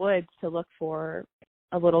middle of the woods to look for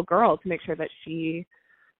a little girl to make sure that she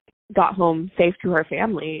got home safe to her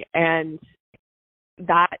family. And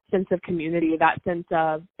that sense of community, that sense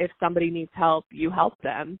of if somebody needs help, you help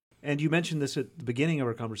them. And you mentioned this at the beginning of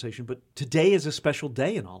our conversation, but today is a special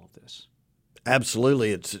day in all of this.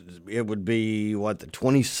 Absolutely. It would be, the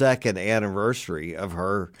 22nd anniversary of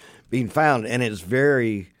her being found, and it's a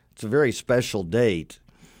very special date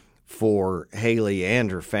for Haley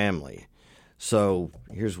and her family. So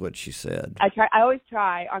here's what she said. I always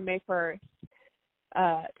try on May 1st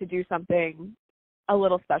to do something a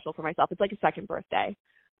little special for myself. It's like a second birthday.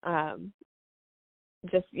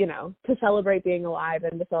 Just, you know, to celebrate being alive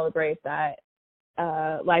and to celebrate that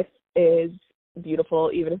life is beautiful,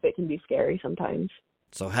 even if it can be scary sometimes.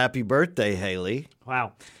 So happy birthday, Haley.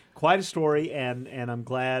 Wow. Quite a story, and I'm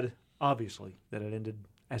glad, obviously, that it ended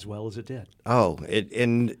as well as it did. Oh,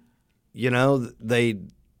 and you know,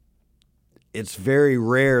 it's very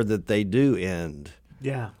rare that they do end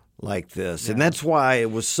like this. Yeah. And that's why it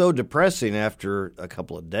was so depressing after a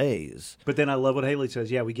couple of days. But then I love what Haley says.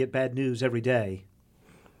 Yeah, we get bad news every day.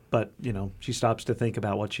 But, you know, she stops to think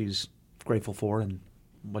about what she's grateful for and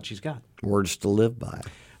what she's got. Words to live by.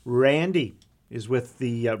 Randy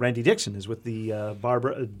Dixon is with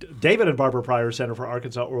the David and Barbara Pryor Center for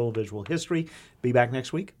Arkansas Oral and Visual History. Be back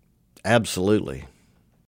next week. Absolutely.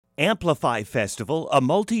 Amplify Festival, a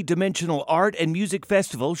multi-dimensional art and music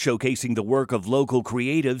festival showcasing the work of local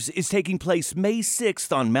creatives, is taking place May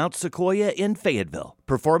 6th on Mount Sequoia in Fayetteville.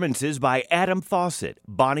 Performances by Adam Fawcett,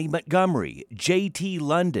 Bonnie Montgomery, J.T.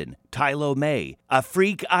 London, Tylo May,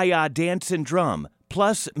 Afrique Aya Dance and Drum,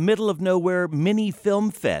 plus Middle of Nowhere Mini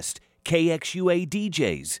Film Fest, KXUA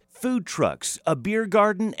DJs, food trucks, a beer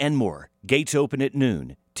garden, and more. Gates open at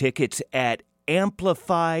noon. Tickets at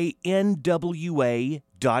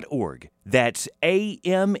amplifynwa.org. That's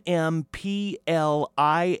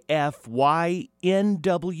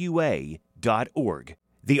amplifynwa.org.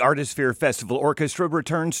 The Artisphere Festival Orchestra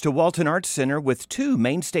returns to Walton Arts Center with 2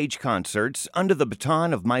 main stage concerts under the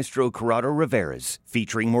baton of Maestro Corrado Rivera's,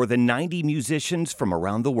 featuring more than 90 musicians from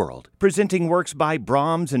around the world, presenting works by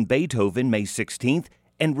Brahms and Beethoven May 16th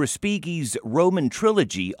and Respighi's Roman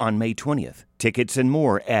Trilogy on May 20th. Tickets and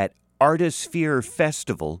more at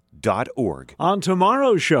artispherefestival.org. On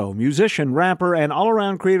tomorrow's show, musician, rapper, and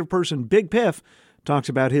all-around creative person Big Piff talks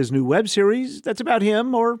about his new web series that's about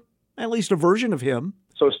him, or at least a version of him.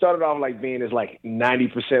 So it started off like being this like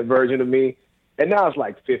 90% version of me, and now it's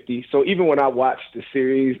like 50. So even when I watch the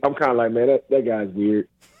series, I'm kind of like, man, that guy's weird.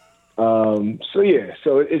 So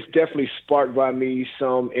it's definitely sparked by me.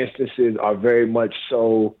 Some instances are very much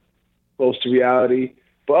so close to reality.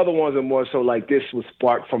 But other ones are more so like this was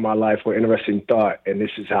sparked from my life or interesting thought, and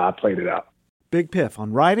this is how I played it out. Big Piff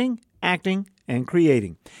on writing, acting, and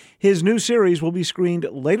creating. His new series will be screened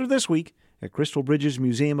later this week at Crystal Bridges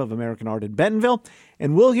Museum of American Art in Bentonville,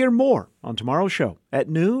 and we'll hear more on tomorrow's show at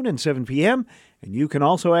noon and 7 p.m., and you can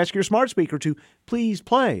also ask your smart speaker to please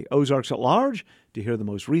play Ozarks at Large to hear the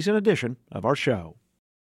most recent edition of our show.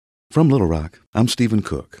 From Little Rock, I'm Stephen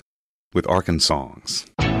Cook with Arkansongs.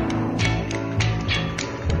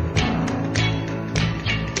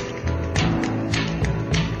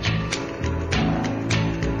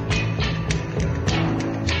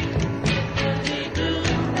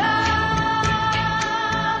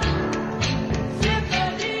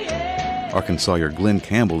 Arkansawyer Glen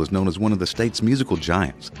Campbell is known as one of the state's musical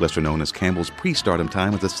giants, lesser known as Campbell's pre-stardom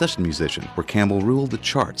time as a session musician, where Campbell ruled the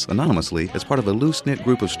charts anonymously as part of a loose-knit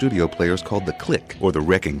group of studio players called the Clique, or the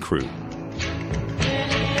Wrecking Crew.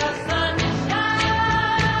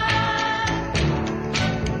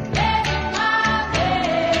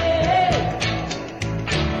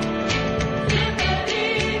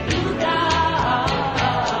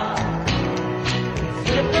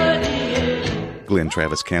 Glen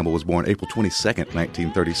Travis Campbell was born April 22,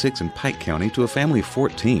 1936 in Pike County to a family of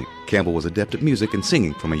 14. Campbell was adept at music and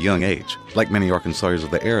singing from a young age. Like many Arkansawyers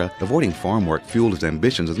of the era, avoiding farm work fueled his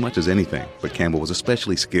ambitions as much as anything, but Campbell was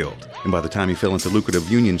especially skilled. And by the time he fell into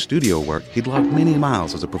lucrative union studio work, he'd logged many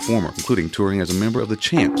miles as a performer, including touring as a member of the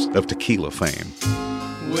Champs of Tequila fame.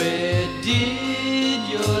 Where did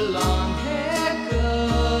your long hair go?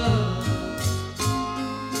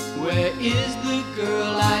 Where is the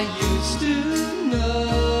girl I used to know?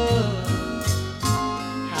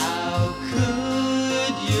 How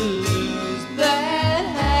could you lose that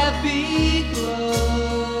happy glow?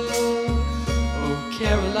 Oh,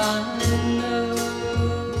 Carolina.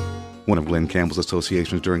 One of Glen Campbell's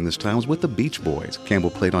associations during this time was with the Beach Boys. Campbell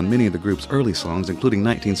played on many of the group's early songs, including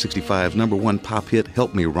 1965's #1 pop hit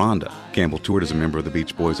Help Me Rhonda. Campbell toured as a member of the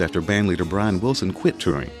Beach Boys after bandleader Brian Wilson quit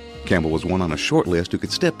touring. Campbell was one on a short list who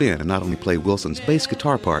could step in and not only play Wilson's bass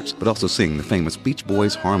guitar parts, but also sing the famous Beach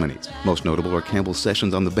Boys harmonies. Most notable are Campbell's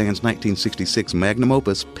sessions on the band's 1966 magnum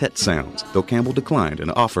opus, Pet Sounds, though Campbell declined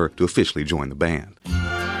an offer to officially join the band.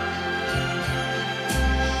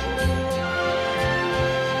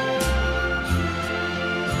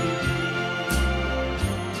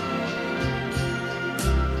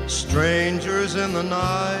 Strangers in the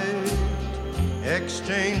night,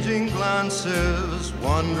 exchanging glances,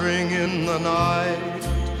 wandering in the night.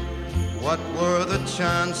 What were the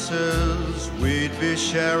chances we'd be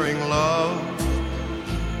sharing love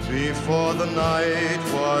before the night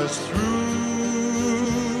was through?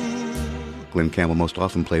 Glen Campbell most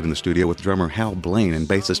often played in the studio with drummer Hal Blaine and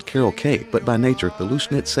bassist Carol Kay, but by nature, the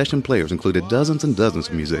loose-knit session players included dozens and dozens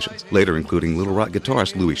of musicians, later including Little Rock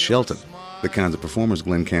guitarist Louis Shelton. The kinds of performers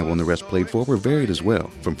Glen Campbell and the rest played for were varied as well,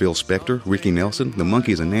 from Phil Spector, Ricky Nelson, the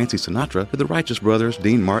Monkees and Nancy Sinatra, to the Righteous Brothers,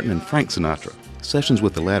 Dean Martin and Frank Sinatra. Sessions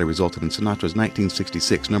with the latter resulted in Sinatra's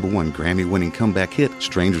 1966 #1 Grammy-winning comeback hit,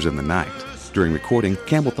 Strangers in the Night. During recording,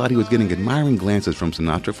 Campbell thought he was getting admiring glances from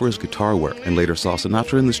Sinatra for his guitar work, and later saw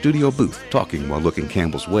Sinatra in the studio booth, talking while looking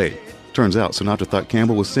Campbell's way. Turns out Sinatra thought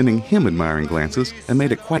Campbell was sending him admiring glances, and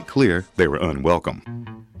made it quite clear they were unwelcome.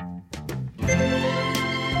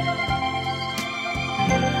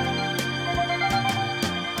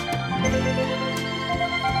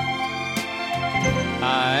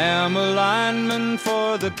 I am a lineman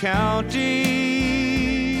for the county,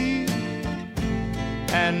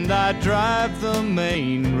 and I drive the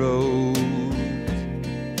main road,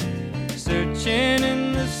 searching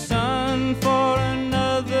in the sun for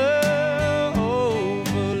another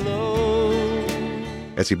overload.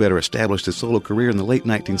 As he better established his solo career in the late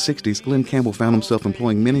 1960s, Glen Campbell found himself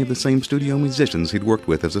employing many of the same studio musicians he'd worked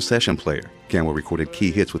with as a session player. Campbell recorded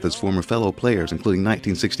key hits with his former fellow players, including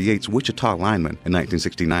 1968's Wichita Lineman and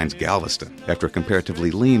 1969's Galveston. After a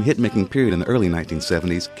comparatively lean hit-making period in the early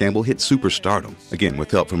 1970s, Campbell hit superstardom, again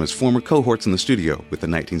with help from his former cohorts in the studio with the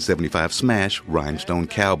 1975 smash Rhinestone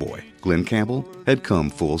Cowboy. Glen Campbell had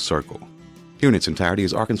come full circle. Here in its entirety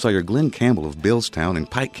is Arkansawyer Glen Campbell of Billstown in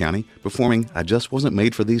Pike County performing I Just Wasn't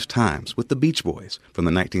Made for These Times with the Beach Boys from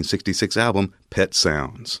the 1966 album Pet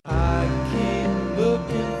Sounds. I keep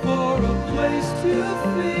looking for a place to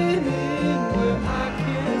fit in where I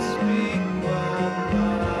can speak my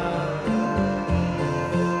mind.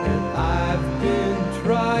 And I've been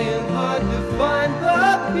trying hard to find the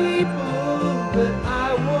people that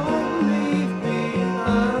I won't leave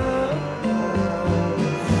behind.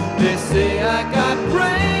 They say I got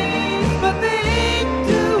brains, but they ain't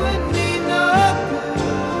doing me no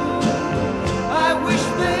good. I wish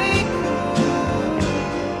they could.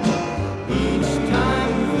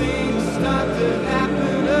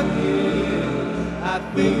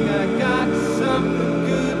 think I got something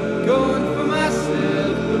good going for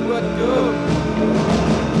myself, but what goes?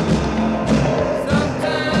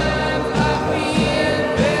 Sometimes I feel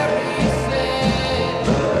very sad.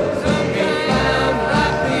 Sometimes I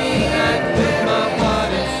think I put my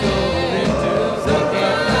heart and soul into.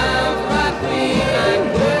 Sometimes I think I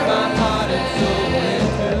put my heart and soul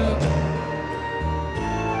into.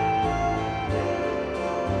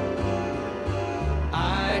 I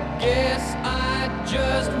guess I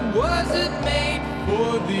just wasn't made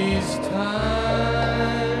for these times.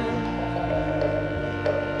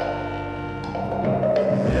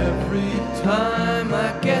 Every time I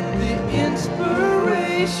get the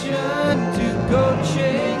inspiration to go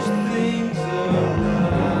change things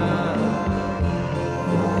around,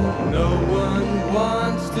 no one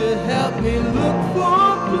wants to help me look for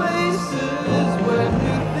places where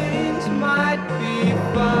new things might be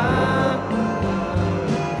found.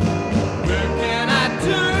 Where can I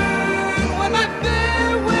turn when my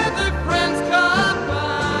fair weather friends come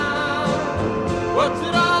round? What's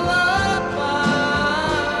it all about?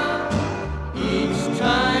 Each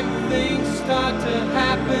time things start to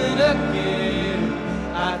happen again,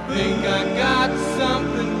 I think I got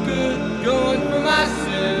something good going for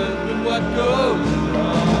myself, but what goes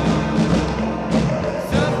wrong?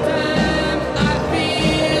 Sometimes I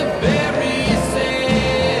feel very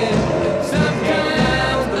sad.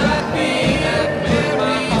 Sometimes I feel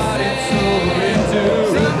very sad.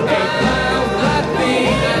 Sometimes I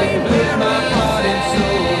feel I put my heart and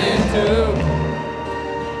soul into.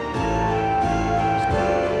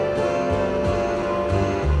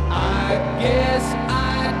 I guess I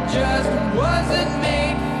just wasn't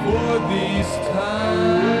made for these times.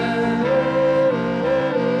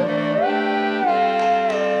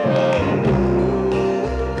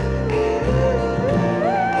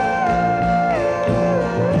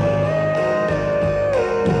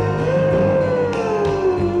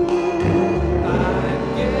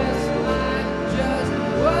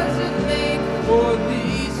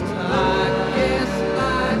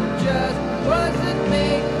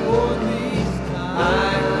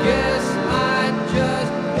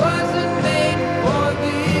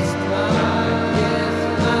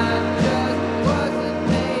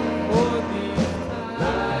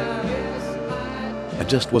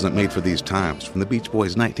 Just wasn't made for these times from the Beach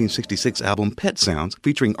Boys' 1966 album Pet Sounds,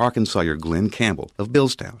 featuring Arkansasser Glen Campbell of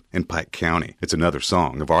Billstown in Pike County. It's another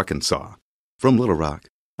song of Arkansas. From Little Rock,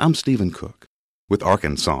 I'm Stephen Cook with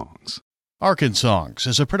Arkansongs. Arkansongs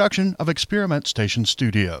is a production of Experiment Station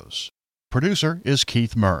Studios. Producer is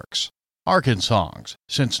Keith Merks. Arkansongs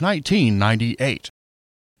since 1998.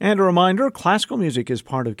 And a reminder, classical music is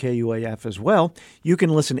part of KUAF as well. You can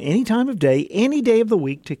listen any time of day, any day of the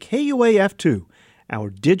week to KUAF2, our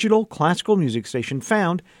digital classical music station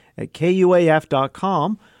found at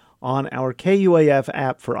KUAF.com, on our KUAF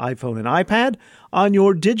app for iPhone and iPad, on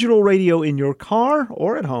your digital radio in your car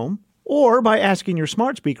or at home, or by asking your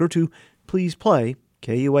smart speaker to please play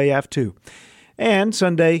KUAF2. And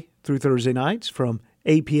Sunday through Thursday nights from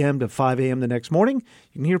 8 p.m. to 5 a.m. the next morning,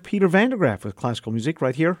 you can hear Peter Vandergraaf with classical music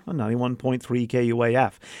right here on 91.3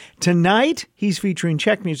 KUAF. Tonight, he's featuring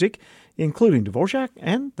Czech music, including Dvorak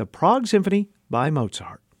and the Prague Symphony by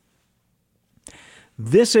Mozart.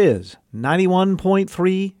 This is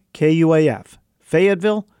 91.3 KUAF,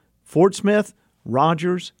 Fayetteville, Fort Smith,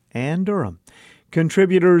 Rogers, and Durham.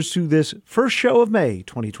 Contributors to this first show of May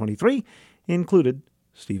 2023 included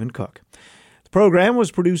Stephen Cook. The program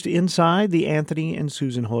was produced inside the Anthony and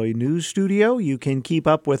Susan Hoy News Studio. You can keep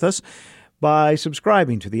up with us by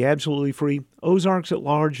subscribing to the absolutely free Ozarks at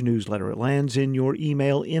Large newsletter. It lands in your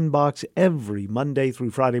email inbox every Monday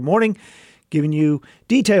through Friday morning, giving you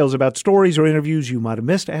details about stories or interviews you might have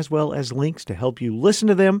missed, as well as links to help you listen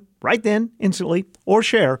to them right then, instantly, or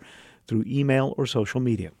share through email or social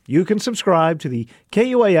media. You can subscribe to the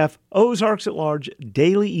KUAF Ozarks at Large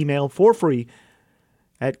daily email for free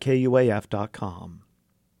at KUAF.com.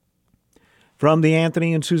 From the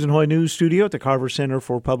Anthony and Susan Hoy News Studio at the Carver Center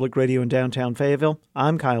for Public Radio in downtown Fayetteville,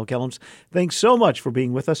 I'm Kyle Kellums. Thanks so much for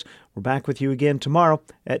being with us. We're back with you again tomorrow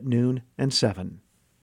at noon and 7.